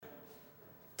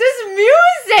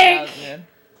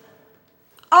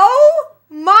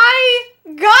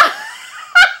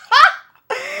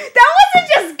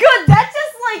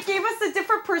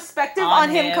on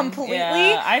him completely.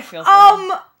 Yeah, I feel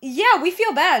so. Yeah, we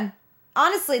feel bad.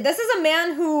 Honestly, this is a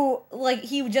man who, like,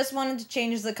 he just wanted to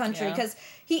change the country, because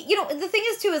he, you know, the thing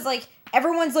is, too, is, like,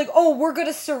 everyone's like, oh, we're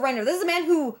gonna surrender. This is a man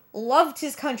who loved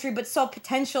his country, but saw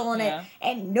potential in it,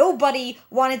 and nobody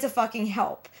wanted to fucking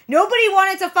help. Nobody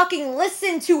wanted to fucking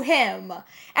listen to him.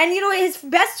 And, you know, his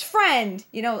best friend,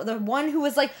 you know, the one who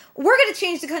was like, we're gonna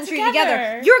change the country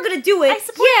together. You're gonna do it. I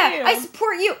support you. I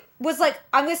support you. Was like,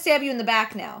 I'm gonna stab you in the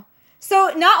back now.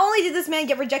 So, not only did this man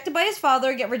get rejected by his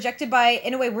father, get rejected by,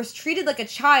 in a way, was treated like a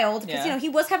child, because, you know, he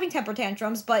was having temper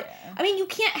tantrums, but, I mean, you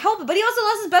can't help it. But he also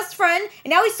lost his best friend,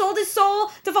 and now he sold his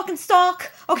soul to fucking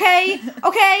stalk, okay?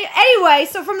 Okay? Anyway,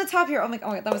 so from the top here, oh my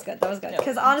god, that was good,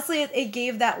 because honestly, it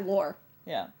gave that lore.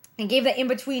 Yeah. And gave that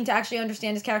in-between to actually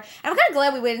understand his character. And I'm kind of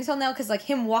glad we waited until now, because, like,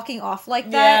 him walking off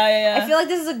like that, I feel like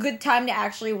this is a good time to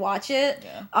actually watch it.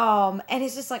 Yeah. And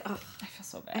it's just like, oh. I feel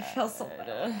so bad. I feel so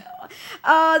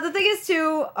bad. The thing is,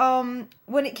 too,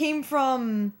 when it came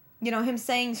from, you know, him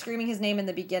screaming his name in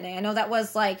the beginning, I know that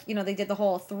was, like, you know, they did the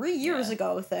whole 3 years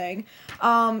ago thing.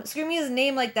 Screaming his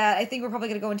name like that, I think we're probably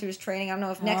going to go into his training. I don't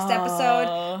know if next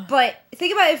episode. But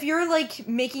think about if you're, like,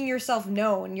 making yourself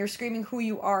known, you're screaming who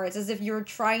you are. It's as if you're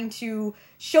trying to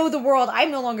show the world, I'm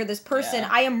no longer this person.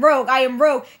 I am Rogue. I am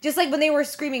Rogue. Just like when they were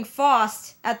screaming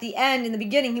Faust at the end, in the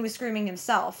beginning, he was screaming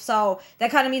himself. So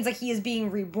that kind of means, like, he is being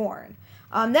reborn.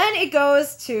 Then it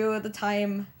goes to the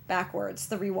time backwards,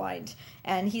 the rewind.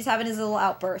 And he's having his little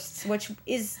outbursts, which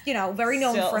is, you know, very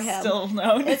known for him. Still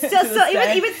known. It's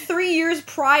still even 3 years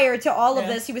prior to all of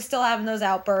this, he was still having those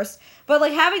outbursts. But,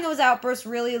 like, having those outbursts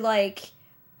really, like,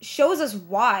 shows us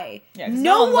why. Yeah,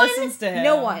 no one listens to him.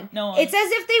 No one. It's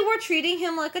as if they were treating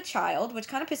him like a child, which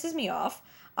kind of pisses me off.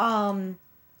 I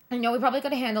know we probably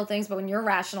could have handled things, but when you're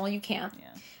rational, you can't. Yeah.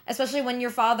 Especially when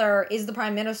your father is the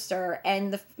prime minister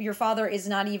and your father is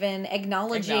not even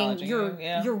acknowledging your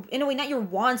in a way, not your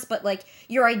wants, but like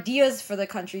your ideas for the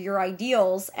country, your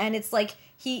ideals. And it's like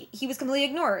he was completely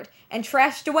ignored and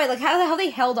trashed away. Like how they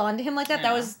held on to him like that.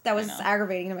 That was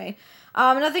aggravating to me.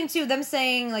 Another thing too, them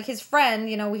saying like his friend,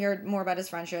 you know, we heard more about his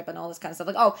friendship and all this kind of stuff.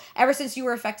 Like, oh, ever since you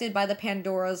were affected by the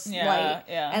Pandora's light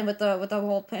and with the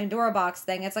whole Pandora box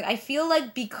thing, it's like I feel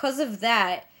like because of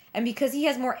that and because he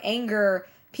has more anger,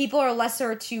 people are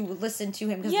lesser to listen to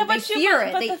him because they fear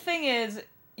it. But the thing is,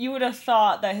 you would have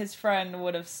thought that his friend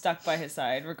would have stuck by his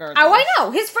side regardless. Oh, I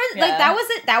know. His friend, like,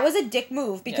 that was a dick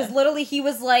move because literally he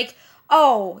was like,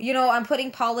 oh, you know, I'm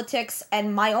putting politics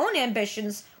and my own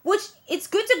ambitions, which it's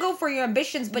good to go for your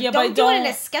ambitions, but don't do it in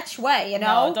a sketch way, you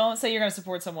know? No, don't say you're going to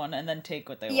support someone and then take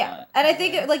what they want. Yeah, and I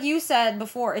think, like you said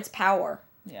before, it's power.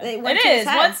 Yeah. It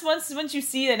is. Once you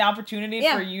see an opportunity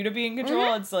for you to be in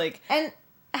control, it's like... And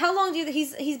how long do you think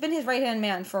he's been his right-hand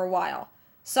man for a while?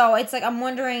 So it's like, I'm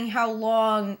wondering how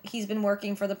long he's been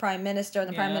working for the prime minister, and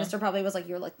the prime minister probably was like,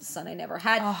 you're like the son I never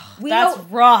had. Oh, that's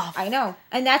rough. I know.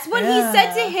 And that's when he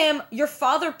said to him, your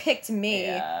father picked me.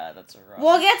 Yeah, that's rough.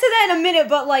 We'll get to that in a minute,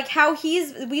 but like how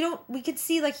we could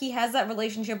see like he has that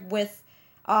relationship with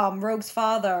Rogue's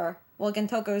father. Well,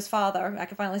 Gentoko's father, I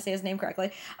can finally say his name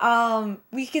correctly.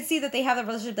 We could see that they have the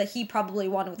relationship that he probably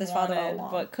wanted with his father all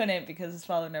along. But couldn't because his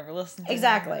father never listened to him.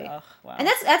 Exactly. Ugh, wow. And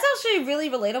that's actually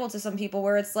really relatable to some people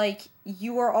where it's like,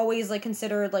 you are always like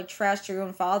considered like trash to your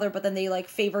own father, but then they like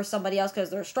favor somebody else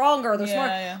because they're stronger or they're smart.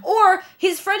 Yeah. Or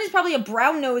his friend is probably a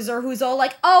brown noser who's all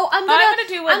like, oh, I'm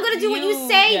gonna do what you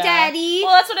say, daddy.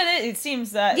 Well, that's what it is. It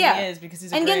seems that he is because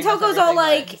he's a Gentoko's all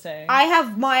like, I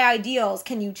have my ideals.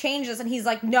 Can you change this? And he's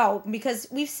like, no, because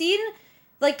we've seen,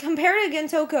 like, compared to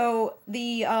Gentoko,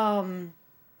 the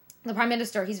prime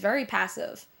minister, he's very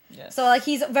passive. Yes. So like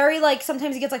he's very like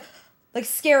sometimes he gets like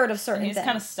scared of certain things. He's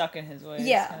kind of stuck in his ways.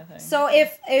 Yeah. Kind of thing. So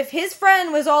if his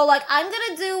friend was all like, I'm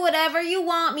gonna do whatever you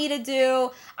want me to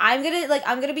do, I'm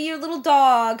gonna be your little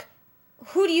dog,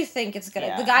 who do you think it's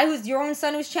gonna? The guy who's your own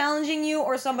son who's challenging you,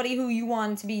 or somebody who you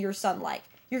want to be your son like?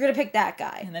 You're gonna pick that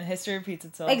guy. And then history repeats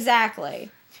itself. Exactly.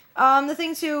 The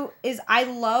thing too is I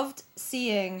loved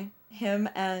seeing him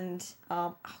and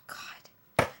oh god.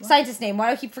 What? Scientist name. Why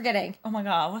do I keep forgetting? Oh my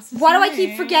god, what's his name? Why do I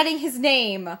keep forgetting his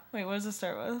name? Wait, what does it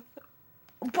start with?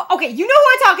 Okay, you know who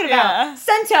I'm talking about. Yeah.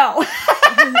 Sento.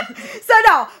 So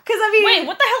no, because I mean... Wait,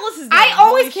 what the hell is his name? I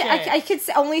always can't... I could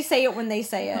only say it when they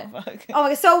say it. Oh, fuck.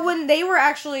 Okay, so when they were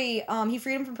actually... he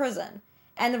freed him from prison.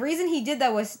 And the reason he did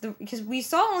that was... because we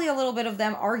saw only a little bit of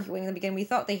them arguing in the beginning. We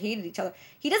thought they hated each other.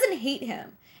 He doesn't hate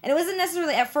him. And it wasn't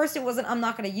necessarily... At first, it wasn't, I'm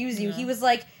not going to use you. Yeah. He was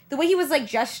like... The way he was like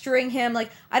gesturing him, like,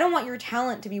 I don't want your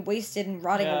talent to be wasted and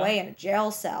rotting away in a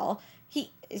jail cell.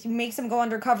 He makes him go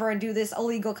undercover and do this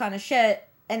illegal kind of shit.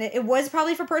 and it was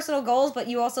probably for personal goals, but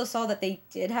you also saw that they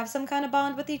did have some kind of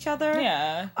bond with each other.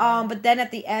 Yeah. But then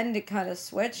at the end, it kind of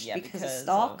switched because of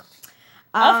Stalk.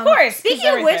 Of course. Speaking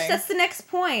of which, that's the next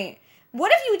point.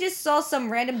 What if you just saw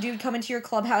some random dude come into your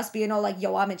clubhouse being all like,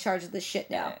 yo, I'm in charge of this shit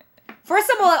now?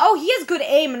 First I'm all like, oh, he has good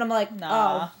aim, and I'm like,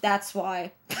 oh, that's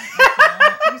why.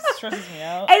 He stresses me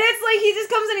out. And it's like, he just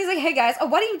comes in, he's like, hey guys,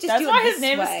 why don't you just do it this way? That's why his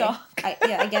name is Stalk.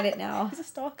 I get it now. He's a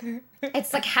stalker.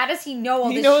 It's like, how does he know all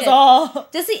this shit? He knows all.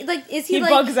 Does he, like, is he like...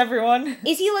 He bugs everyone.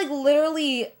 Is he, like,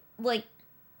 literally, like,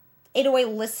 in a way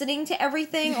listening to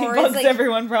everything? Or he bugs is, like,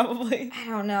 everyone, probably. I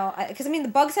don't know. Because, I mean, the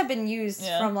bugs have been used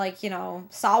from, like, you know,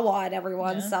 Sawa and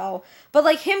everyone, so... But,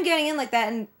 like, him getting in like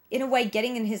that and, in a way,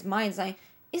 getting in his mind, like,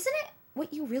 isn't it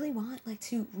what you really want, like,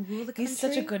 to rule the country? He's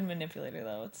such a good manipulator,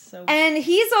 though. It's so... And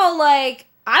he's all like,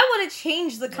 I want to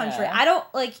change the country. I don't,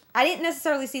 like, I didn't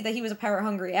necessarily see that he was a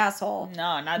power-hungry asshole.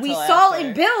 No, not We saw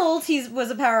in build he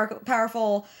was a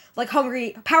powerful, like,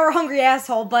 power-hungry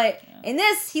asshole, but in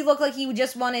this, he looked like he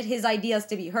just wanted his ideas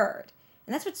to be heard.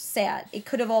 And that's what's sad. It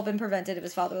could have all been prevented if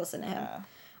his father listened to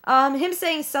him. Him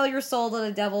saying, sell your soul to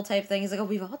the devil type thing, he's like, oh,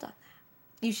 we've all done that.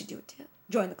 You should do it, too.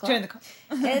 Join the club.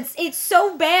 It's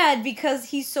so bad because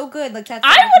he's so good. Like, that's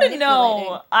I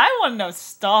want to know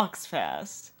Stalk's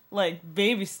fast. Like,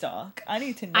 baby Stalk. I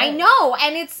need to know. I know,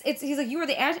 and it's he's like, you were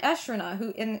the astronaut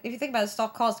who, and if you think about it,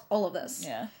 Stalk caused all of this.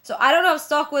 Yeah. So I don't know if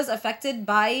Stalk was affected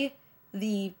by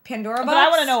the Pandora box. But I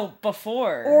want to know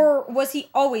before. Or was he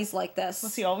always like this?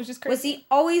 Was he always just crazy? Was he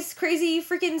always crazy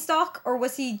freaking Stalk? Or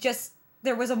was he just,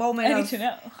 there was a moment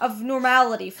of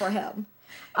normality for him?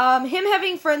 Him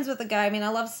having friends with the guy. I mean, I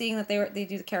love seeing that they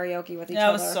do the karaoke with each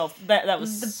other. That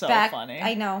was so funny.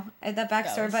 I know that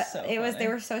backstory, but they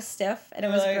were so stiff, and it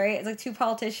was great. It's like two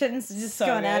politicians just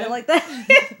going at it like that.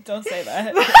 Don't say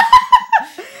that. But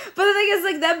the thing is,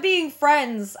 like, them being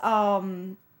friends,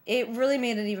 it really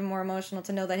made it even more emotional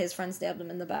to know that his friend stabbed him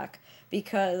in the back,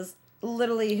 because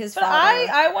literally his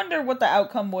father. I wonder what the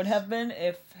outcome would have been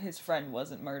if his friend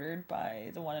wasn't murdered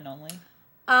by the one and only.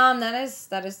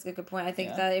 That is a good point. I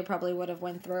think that it probably would have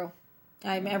went through.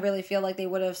 I really feel like they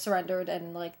would have surrendered,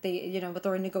 and like they, you know, with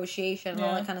the negotiation and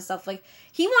all that kind of stuff. Like,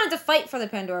 he wanted to fight for the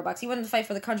Pandora box. He wanted to fight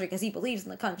for the country because he believes in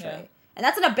the country, and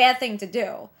that's not a bad thing to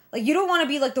do. Like, you don't want to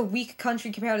be like the weak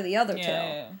country compared to the other two.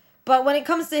 Yeah. But when it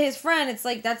comes to his friend, it's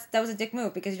like that was a dick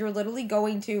move, because you're literally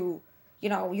going to. You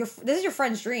know, this is your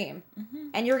friend's dream,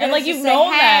 and you're gonna you've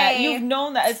known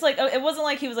that. It's like, it wasn't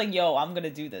like he was like, "Yo, I'm gonna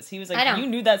do this." He was like, you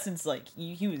knew that since like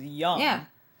he was young. Yeah,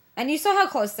 and you saw how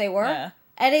close they were. Yeah.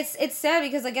 And it's sad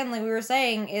because, again, like we were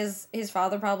saying, is his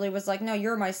father probably was like, "No,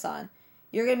 you're my son.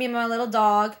 You're gonna be my little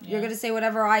dog. Yeah. You're gonna say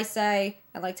whatever I say."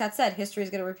 And like Tat said, history is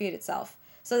gonna repeat itself.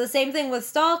 So the same thing with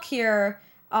Stalk here.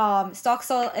 Stalk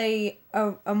saw a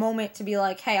moment to be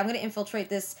like, "Hey, I'm gonna infiltrate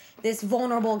this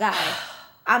vulnerable guy."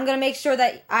 I'm going to make sure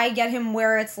that I get him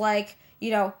where it's like, you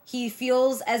know, he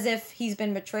feels as if he's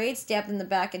been betrayed, stabbed in the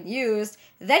back, and used,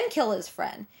 then kill his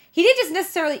friend. He didn't just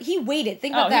necessarily, he waited.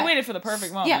 Think about that. He waited for the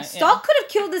perfect moment. Yeah, Stalk could have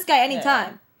killed this guy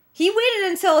anytime. He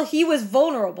waited until he was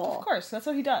vulnerable. Of course, that's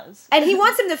what he does. And he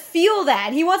wants him to feel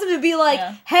that. He wants him to be like,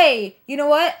 hey, you know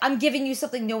what? I'm giving you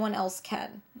something no one else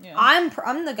can. Yeah.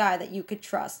 I'm the guy that you could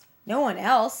trust. No one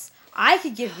else. I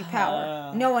could give you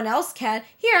power. No one else can.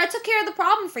 Here, I took care of the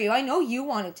problem for you. I know you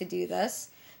wanted to do this.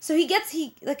 So he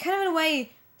like kind of in a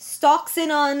way stalks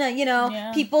in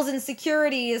on, people's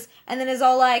insecurities, and then is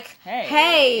all like,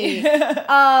 hey,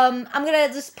 I'm going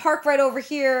to just park right over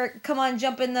here. Come on,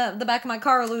 jump in the back of my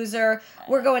car, loser.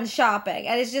 We're going shopping.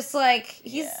 And it's just like,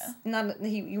 he's not,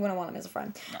 you wouldn't want him as a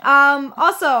friend. No.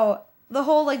 Also, the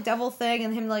whole like devil thing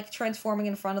and him like transforming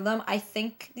in front of them, I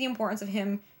think the importance of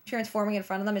him transforming in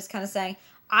front of them is kind of saying,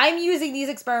 I'm using these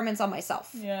experiments on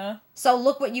myself. Yeah. So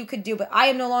look what you could do, but I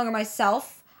am no longer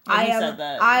myself. Yeah, he said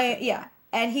that.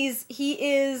 And he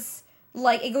is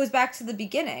like, it goes back to the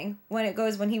beginning when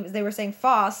they were saying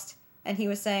Faust and he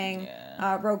was saying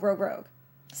rogue.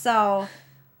 So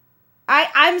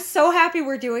I'm so happy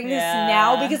we're doing this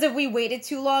now, because if we waited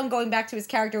too long, going back to his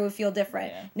character would feel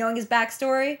different. Yeah. Knowing his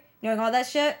backstory, knowing all that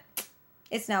shit,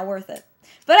 it's now worth it.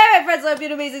 But alright, friends, I hope you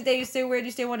have an amazing day. You stay weird,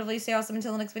 you stay wonderful, you stay awesome.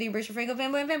 Until the next video, embrace your Franco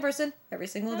fanboy and fan person every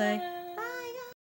single day.